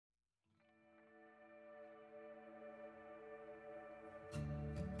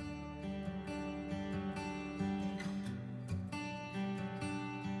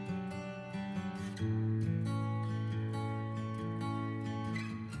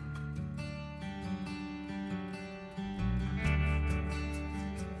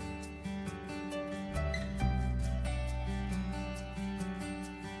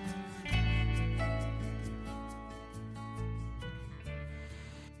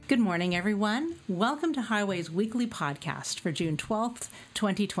Good morning, everyone. Welcome to Highway's weekly podcast for June 12th,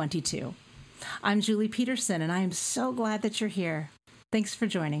 2022. I'm Julie Pederson, and I am so glad that you're here. Thanks for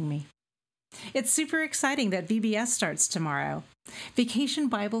joining me. It's super exciting that VBS starts tomorrow. Vacation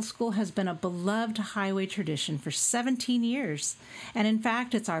Bible School has been a beloved Highway tradition for 17 years, and in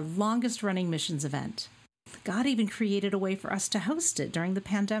fact, it's our longest-running missions event. God even created a way for us to host it during the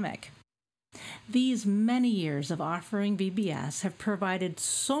pandemic. These many years of offering VBS have provided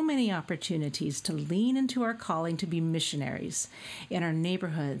so many opportunities to lean into our calling to be missionaries in our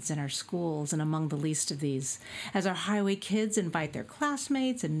neighborhoods and our schools and among the least of these, as our Highway kids invite their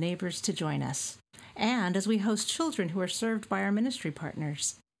classmates and neighbors to join us, and as we host children who are served by our ministry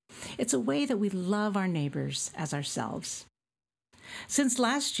partners. It's a way that we love our neighbors as ourselves. Since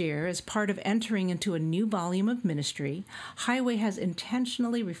last year, as part of entering into a new volume of ministry, Highway has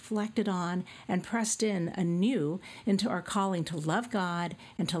intentionally reflected on and pressed in anew into our calling to love God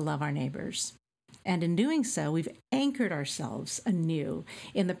and to love our neighbors. And in doing so, we've anchored ourselves anew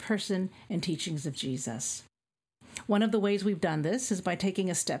in the person and teachings of Jesus. One of the ways we've done this is by taking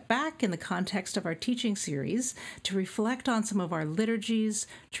a step back in the context of our teaching series to reflect on some of our liturgies,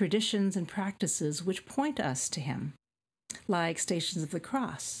 traditions, and practices which point us to Him, like Stations of the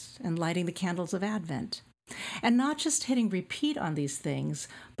Cross and lighting the candles of Advent. And not just hitting repeat on these things,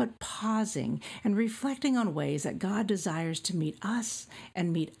 but pausing and reflecting on ways that God desires to meet us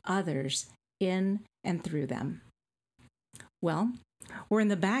and meet others in and through them. Well, we're in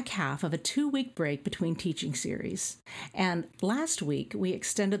the back half of a 2-week break between teaching series, and last week we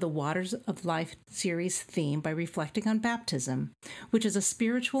extended the Waters of Life series theme by reflecting on baptism, which is a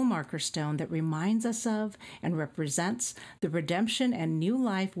spiritual marker stone that reminds us of and represents the redemption and new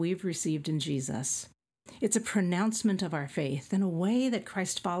life we've received in Jesus. It's a pronouncement of our faith in a way that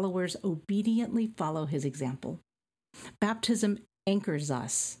Christ followers obediently follow His example. Baptism anchors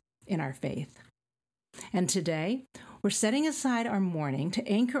us in our faith. And today, we're setting aside our mourning to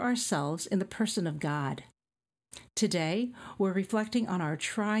anchor ourselves in the person of God. Today, we're reflecting on our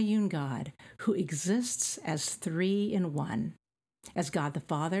triune God, who exists as 3 in 1, as God the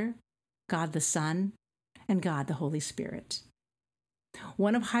Father, God the Son, and God the Holy Spirit.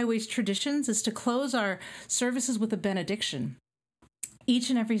 One of Highway's traditions is to close our services with a benediction. Each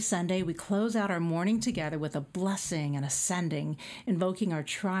and every Sunday, we close out our morning together with a blessing and a sending, invoking our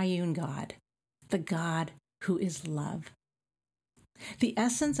triune God, the God who is love. The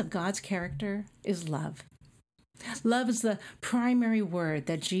essence of God's character is love. Love is the primary word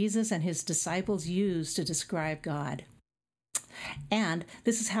that Jesus and His disciples use to describe God. And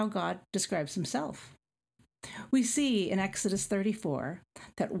this is how God describes Himself. We see in Exodus 34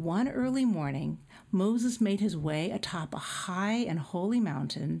 that one early morning, Moses made his way atop a high and holy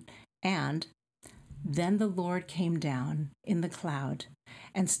mountain, and then the Lord came down in the cloud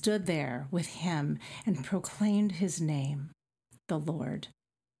and stood there with him and proclaimed His name, the Lord.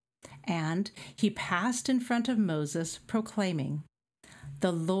 And He passed in front of Moses, proclaiming,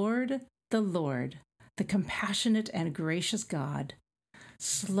 the Lord, the compassionate and gracious God,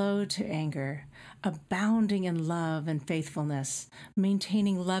 slow to anger, abounding in love and faithfulness,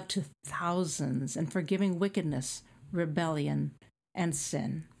 maintaining love to thousands, and forgiving wickedness, rebellion, and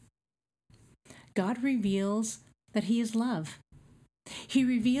sin. God reveals that He is love. He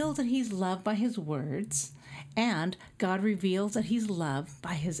reveals that He's loved by His words, and God reveals that He's loved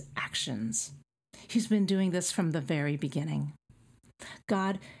by His actions. He's been doing this from the very beginning.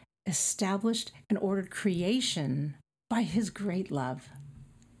 God established and ordered creation by His great love.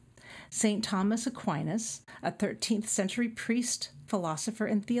 St. Thomas Aquinas, a 13th century priest, philosopher,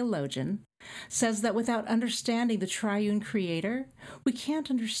 and theologian, says that without understanding the triune Creator, we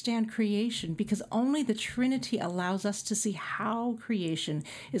can't understand creation because only the Trinity allows us to see how creation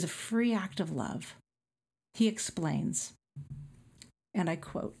is a free act of love. He explains, and I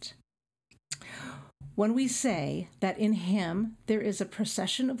quote, "When we say that in Him there is a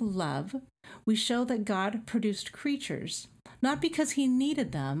procession of love, we show that God produced creatures, not because He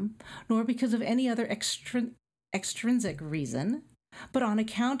needed them, nor because of any other extrinsic reason, but on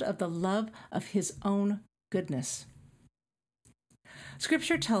account of the love of His own goodness."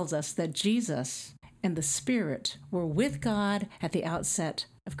 Scripture tells us that Jesus and the Spirit were with God at the outset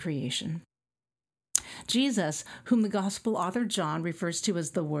of creation. Jesus, whom the Gospel author John refers to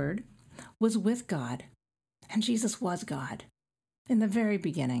as the Word, was with God, and Jesus was God in the very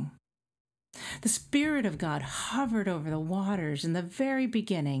beginning. The Spirit of God hovered over the waters in the very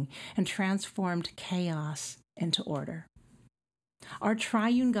beginning and transformed chaos into order. Our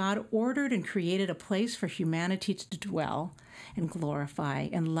triune God ordered and created a place for humanity to dwell and glorify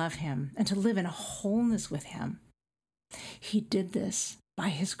and love Him and to live in wholeness with Him. He did this by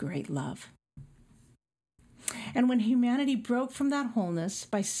his great love. And when humanity broke from that wholeness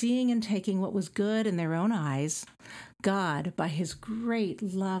by seeing and taking what was good in their own eyes, God, by his great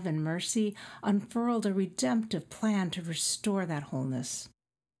love and mercy, unfurled a redemptive plan to restore that wholeness.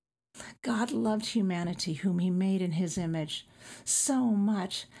 God loved humanity, whom he made in his image, so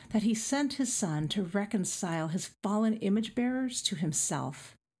much that he sent his Son to reconcile his fallen image bearers to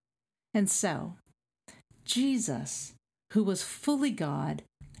himself. And so, Jesus, who was fully God,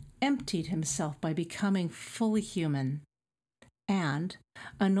 emptied himself by becoming fully human, and,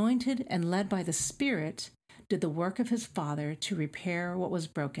 anointed and led by the Spirit, did the work of his Father to repair what was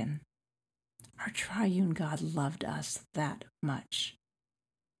broken. Our triune God loved us that much.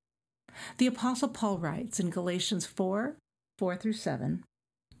 The Apostle Paul writes in Galatians 4:4-7,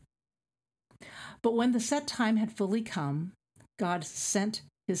 "But when the set time had fully come, God sent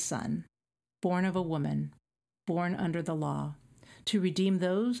his Son, born of a woman, born under the law, to redeem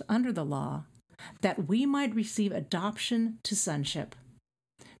those under the law, that we might receive adoption to sonship.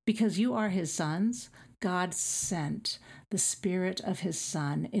 Because you are his sons, God sent the Spirit of his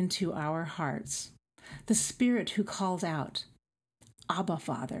Son into our hearts, the Spirit who calls out, 'Abba,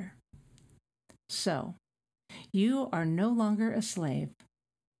 Father.' So, you are no longer a slave,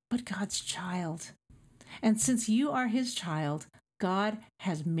 but God's child. And since you are his child, God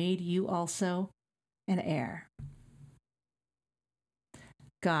has made you also an heir."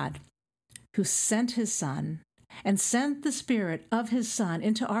 God, who sent his Son and sent the Spirit of his Son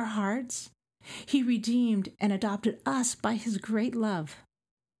into our hearts, he redeemed and adopted us by his great love.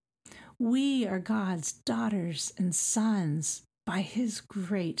 We are God's daughters and sons by his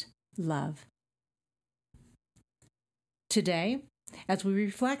great love. Today, as we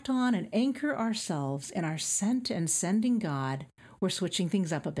reflect on and anchor ourselves in our sent and sending God, we're switching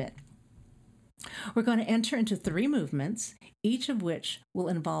things up a bit. We're going to enter into 3 movements, each of which will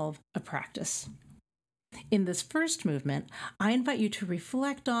involve a practice. In this first movement, I invite you to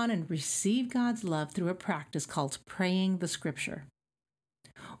reflect on and receive God's love through a practice called praying the Scripture.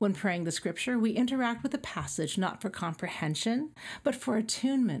 When praying the Scripture, we interact with the passage not for comprehension, but for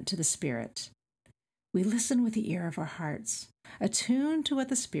attunement to the Spirit. We listen with the ear of our hearts, attuned to what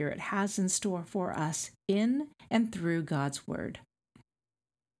the Spirit has in store for us in and through God's Word.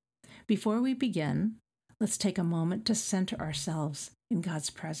 Before we begin, let's take a moment to center ourselves in God's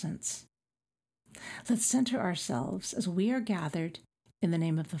presence. Let's center ourselves as we are gathered in the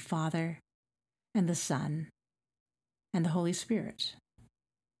name of the Father and the Son and the Holy Spirit.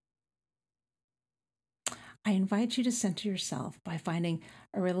 I invite you to center yourself by finding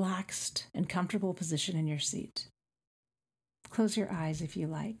a relaxed and comfortable position in your seat. Close your eyes if you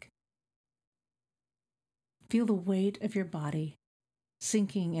like. Feel the weight of your body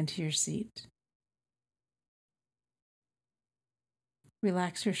sinking into your seat.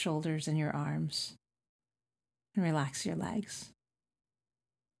 Relax your shoulders and your arms, and relax your legs.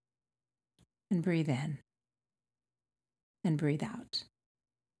 And breathe in, and breathe out.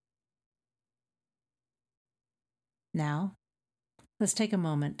 Now, let's take a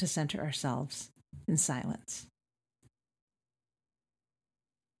moment to center ourselves in silence.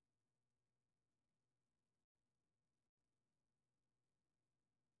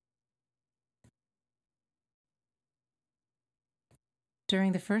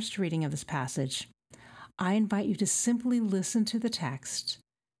 During the first reading of this passage, I invite you to simply listen to the text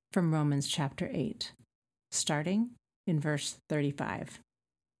from Romans chapter 8, starting in verse 35.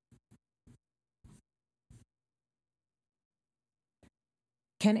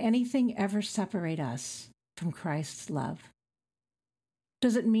 Can anything ever separate us from Christ's love?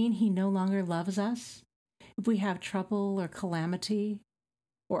 Does it mean he no longer loves us if we have trouble or calamity,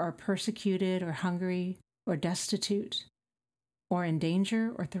 or are persecuted or hungry or destitute, or in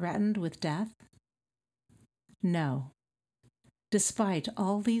danger or threatened with death? No. Despite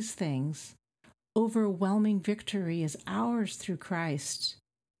all these things, overwhelming victory is ours through Christ,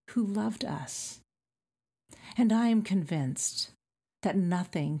 who loved us. And I am convinced that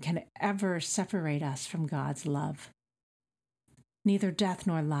nothing can ever separate us from God's love. Neither death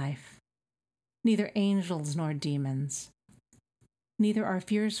nor life, neither angels nor demons, neither our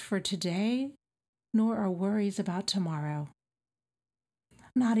fears for today nor our worries about tomorrow.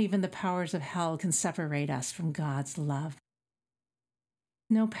 Not even the powers of hell can separate us from God's love.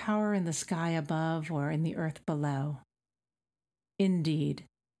 No power in the sky above or in the earth below. Indeed,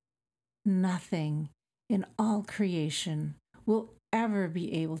 nothing in all creation will ever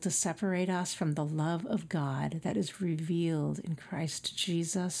be able to separate us from the love of God that is revealed in Christ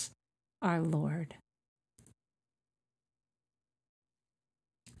Jesus, our Lord.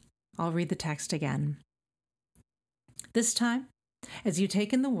 I'll read the text again. This time, As you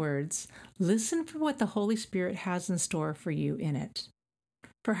take in the words, listen for what the Holy Spirit has in store for you in it.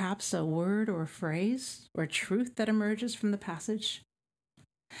 Perhaps a word or a phrase or a truth that emerges from the passage.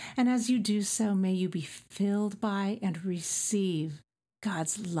 And as you do so, may you be filled by and receive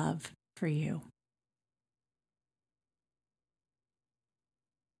God's love for you.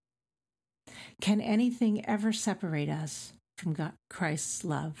 Can anything ever separate us from Christ's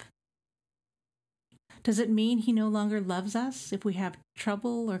love? Does it mean he no longer loves us if we have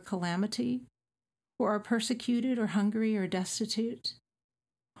trouble or calamity, or are persecuted or hungry or destitute,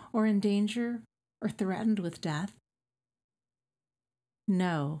 or in danger or threatened with death?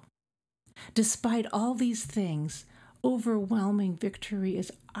 No. Despite all these things, overwhelming victory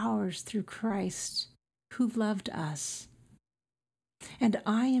is ours through Christ, who loved us. And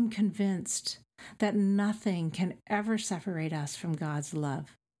I am convinced that nothing can ever separate us from God's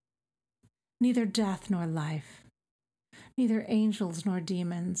love. Neither death nor life, neither angels nor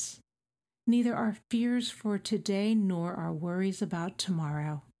demons, neither our fears for today nor our worries about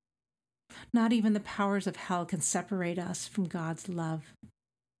tomorrow. Not even the powers of hell can separate us from God's love.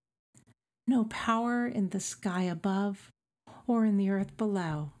 No power in the sky above or in the earth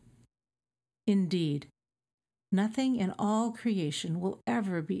below. Indeed, nothing in all creation will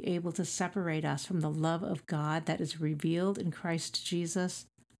ever be able to separate us from the love of God that is revealed in Christ Jesus,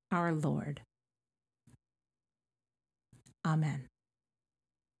 our Lord. Amen.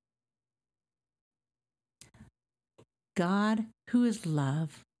 God, who is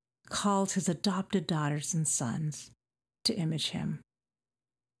love, calls his adopted daughters and sons to image him.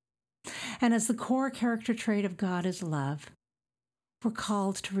 And as the core character trait of God is love, we're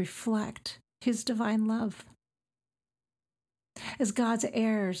called to reflect his divine love. As God's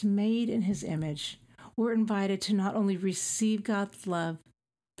heirs made in his image, we're invited to not only receive God's love,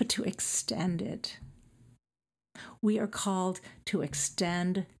 but to extend it. We are called to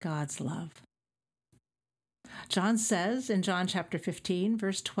extend God's love. John says in John chapter 15,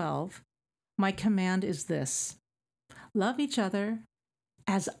 verse 12, "My command is this: love each other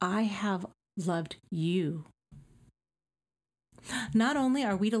as I have loved you." Not only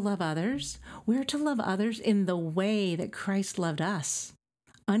are we to love others, we're to love others in the way that Christ loved us,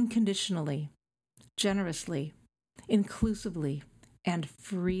 unconditionally, generously, inclusively, and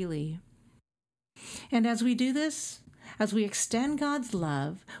freely. And as we do this, as we extend God's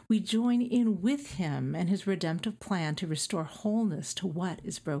love, we join in with him and his redemptive plan to restore wholeness to what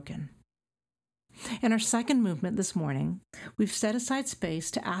is broken. In our second movement this morning, we've set aside space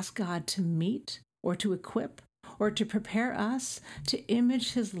to ask God to meet or to equip or to prepare us to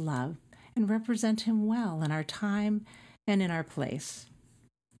image his love and represent him well in our time and in our place.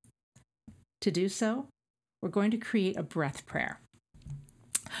 To do so, we're going to create a breath prayer.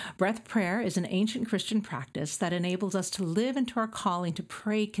 Breath prayer is an ancient Christian practice that enables us to live into our calling to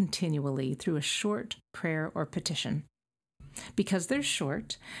pray continually through a short prayer or petition. Because they're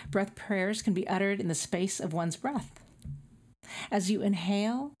short, breath prayers can be uttered in the space of one's breath. As you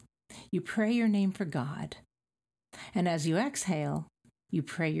inhale, you pray your name for God. And as you exhale, you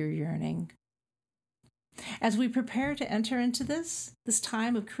pray your yearning. As we prepare to enter into this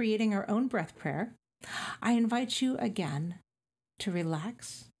time of creating our own breath prayer, I invite you again to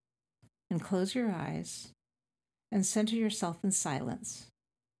relax and close your eyes and center yourself in silence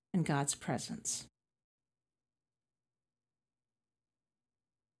in God's presence.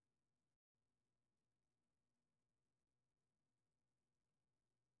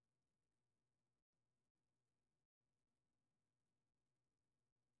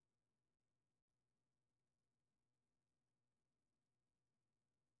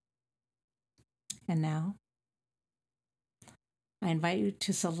 And now, I invite you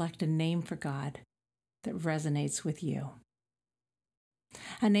to select a name for God that resonates with you.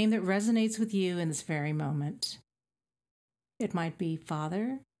 A name that resonates with you in this very moment. It might be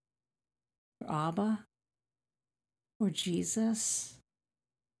Father, or Abba, or Jesus,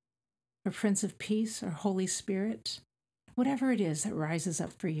 or Prince of Peace, or Holy Spirit, whatever it is that rises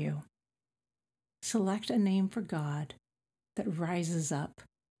up for you. Select a name for God that rises up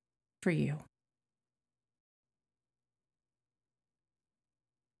for you.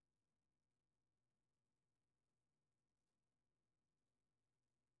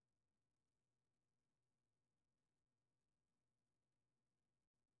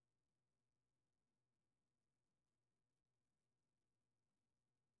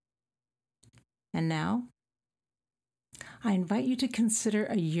 And now, I invite you to consider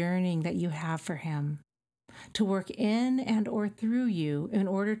a yearning that you have for him, to work in and or through you in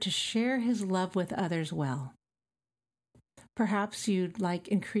order to share his love with others well. Perhaps you'd like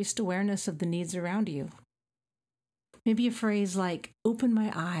increased awareness of the needs around you. Maybe a phrase like, open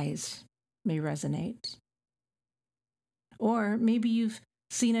my eyes, may resonate. Or maybe you've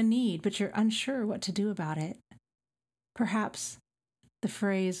seen a need, but you're unsure what to do about it. Perhaps the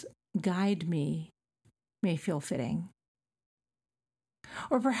phrase, guide me, may feel fitting.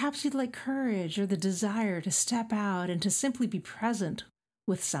 Or perhaps you'd like courage or the desire to step out and to simply be present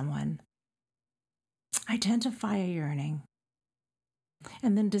with someone. Identify a yearning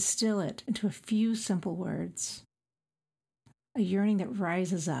and then distill it into a few simple words. A yearning that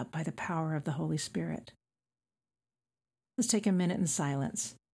rises up by the power of the Holy Spirit. Let's take a minute in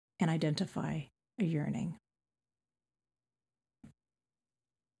silence and identify a yearning.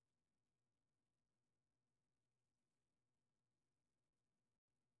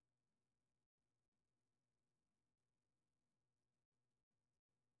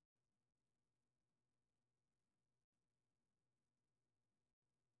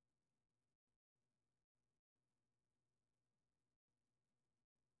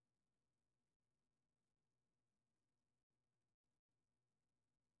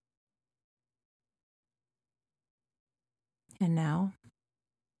 And now,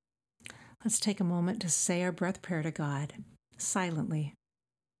 let's take a moment to say our breath prayer to God, silently.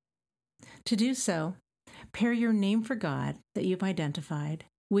 To do so, pair your name for God that you've identified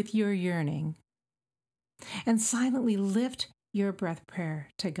with your yearning, and silently lift your breath prayer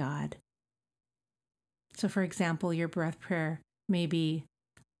to God. So, for example, your breath prayer may be,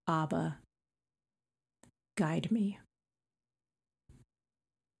 Abba, guide me.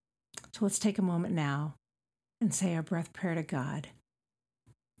 So let's take a moment now and say our breath prayer to God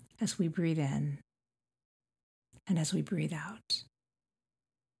as we breathe in and as we breathe out.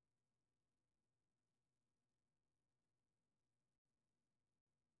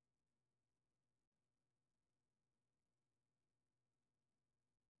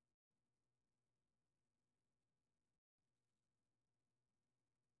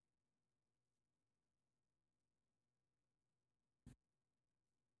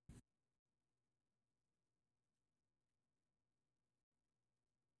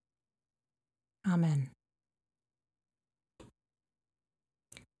 Amen.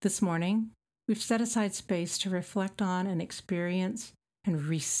 This morning, we've set aside space to reflect on and experience and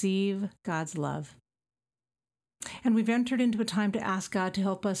receive God's love. And we've entered into a time to ask God to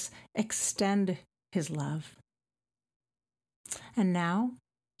help us extend His love. And now,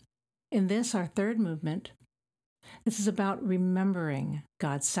 in this, our third movement, this is about remembering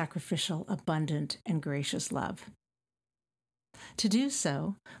God's sacrificial, abundant, and gracious love. To do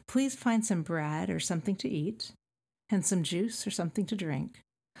so, please find some bread or something to eat and some juice or something to drink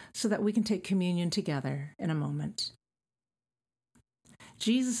so that we can take communion together in a moment.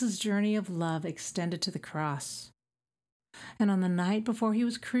 Jesus' journey of love extended to the cross. And on the night before he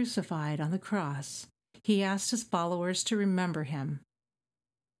was crucified on the cross, he asked his followers to remember him.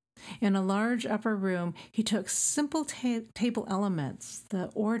 In a large upper room, he took simple table elements,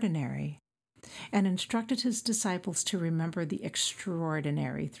 the ordinary, and instructed his disciples to remember the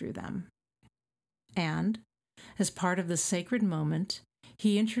extraordinary through them. And, as part of the sacred moment,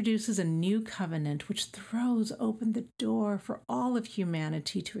 he introduces a new covenant which throws open the door for all of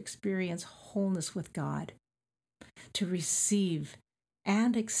humanity to experience wholeness with God, to receive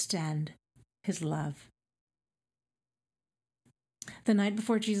and extend his love. The night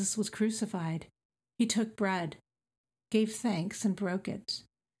before Jesus was crucified, he took bread, gave thanks and broke it,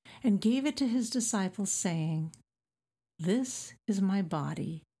 and gave it to his disciples, saying, "This is my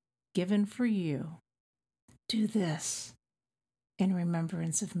body, given for you. Do this in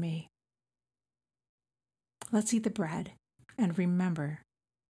remembrance of me." Let's eat the bread and remember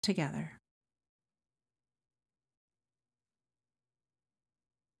together.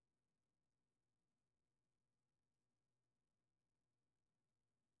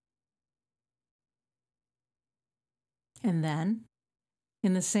 And then,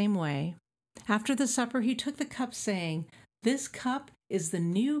 in the same way, after the supper, he took the cup, saying, "This cup is the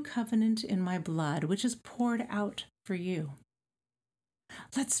new covenant in my blood, which is poured out for you.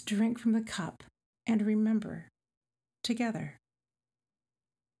 Let's drink from the cup and remember together."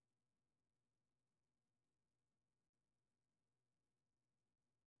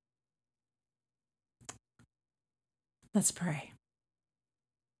 Let's pray.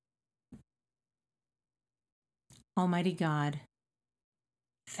 Almighty God,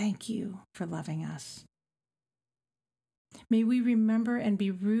 thank you for loving us. May we remember and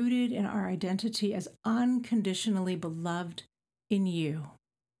be rooted in our identity as unconditionally beloved in you.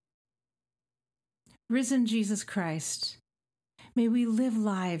 Risen Jesus Christ, may we live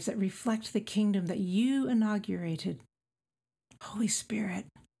lives that reflect the kingdom that you inaugurated. Holy Spirit,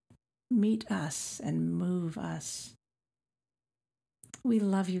 meet us and move us. We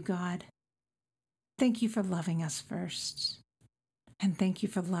love you, God. Thank you for loving us first. And thank you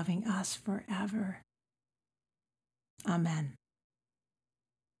for loving us forever. Amen.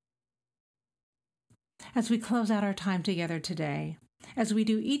 As we close out our time together today, as we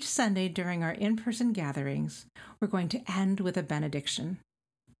do each Sunday during our in-person gatherings, we're going to end with a benediction.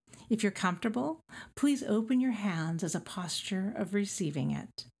 If you're comfortable, please open your hands as a posture of receiving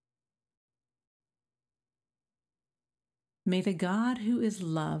it. May the God who is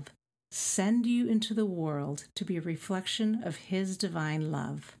love send you into the world to be a reflection of his divine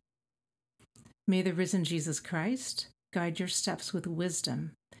love. May the risen Jesus Christ guide your steps with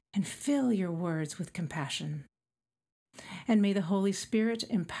wisdom and fill your words with compassion. And may the Holy Spirit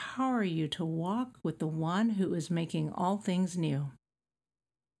empower you to walk with the one who is making all things new.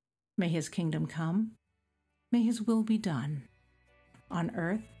 May his kingdom come. May his will be done on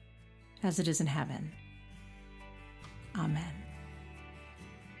earth as it is in heaven. Amen.